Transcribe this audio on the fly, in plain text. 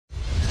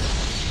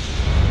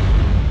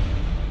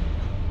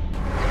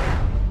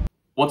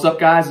What's up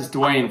guys, it's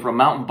Dwayne from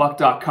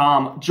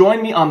mountainbuck.com.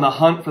 Join me on the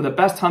hunt for the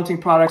best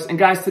hunting products. And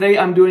guys, today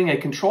I'm doing a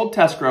controlled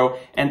test grow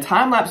and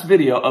time-lapse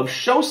video of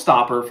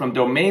Showstopper from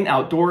Domain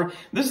Outdoor.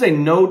 This is a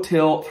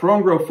no-till throw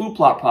and grow food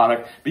plot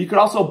product, but you could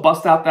also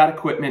bust out that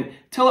equipment,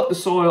 till up the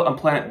soil and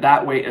plant it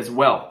that way as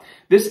well.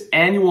 This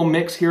annual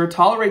mix here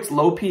tolerates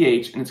low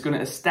pH and it's going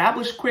to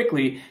establish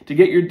quickly to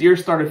get your deer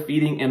started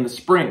feeding in the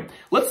spring.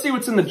 Let's see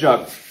what's in the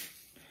jug.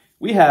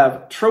 We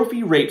have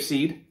Trophy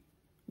Rapeseed,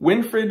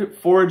 Winfred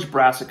Forage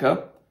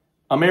Brassica,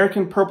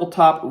 American Purple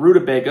Top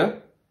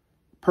Rutabaga,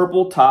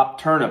 Purple Top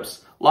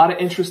Turnips. A lot of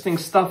interesting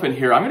stuff in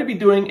here. I'm going to be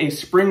doing a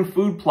spring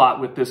food plot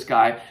with this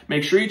guy.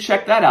 Make sure you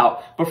check that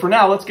out. But for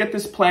now, let's get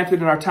this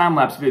planted in our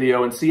time-lapse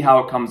video and see how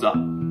it comes up.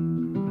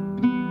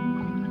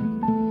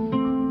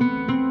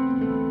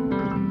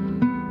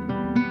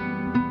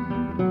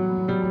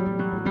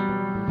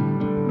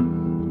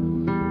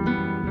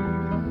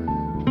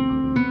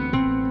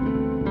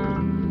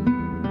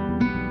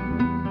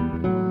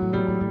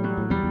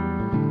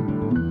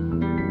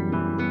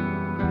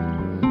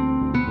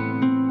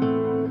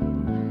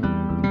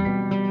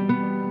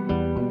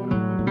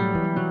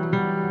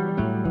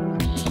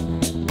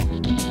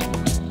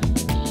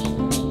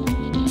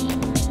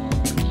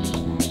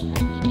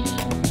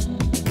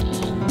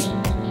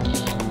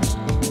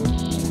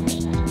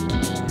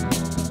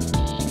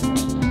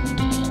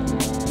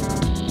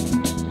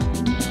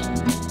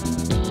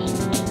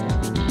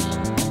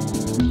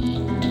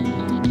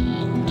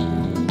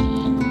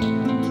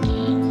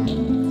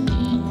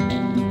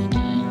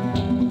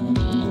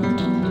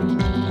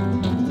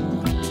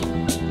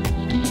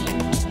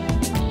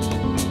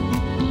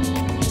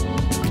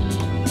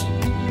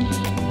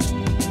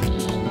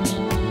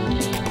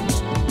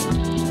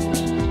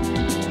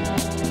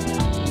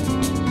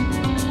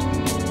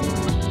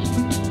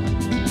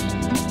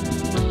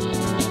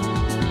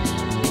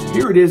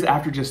 Here it is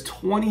after just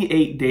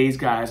 28 days,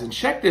 guys, and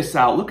check this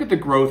out. Look at the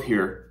growth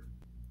here.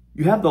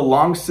 You have the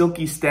long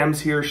silky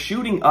stems here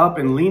shooting up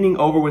and leaning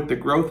over with the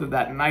growth of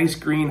that nice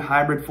green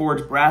hybrid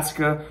Forage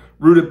Brassica,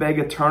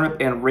 Rutabaga, Turnip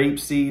and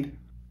Rapeseed.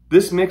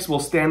 This mix will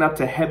stand up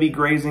to heavy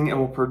grazing and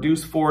will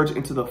produce forage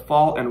into the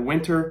fall and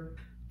winter.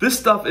 This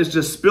stuff is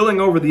just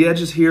spilling over the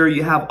edges here.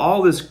 You have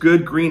all this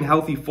good, green,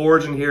 healthy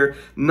forage in here.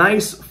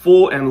 Nice,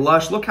 full, and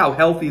lush. Look how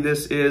healthy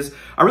this is.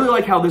 I really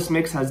like how this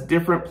mix has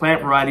different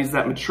plant varieties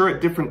that mature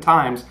at different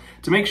times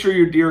to make sure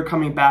your deer are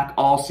coming back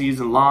all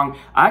season long.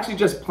 I actually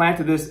just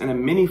planted this in a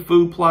mini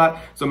food plot,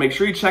 so make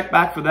sure you check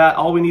back for that.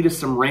 All we need is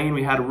some rain.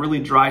 We had a really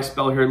dry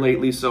spell here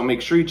lately, so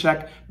make sure you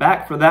check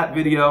back for that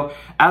video.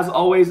 As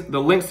always, the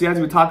links to the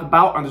items we talk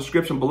about are in the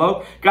description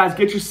below. Guys,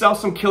 get yourself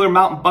some killer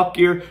mountain buck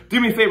gear. Do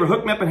me a favor,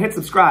 hook me up and hit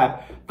subscribe.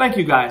 Thank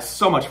you guys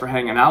so much for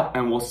hanging out,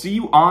 and we'll see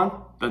you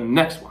on the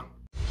next one.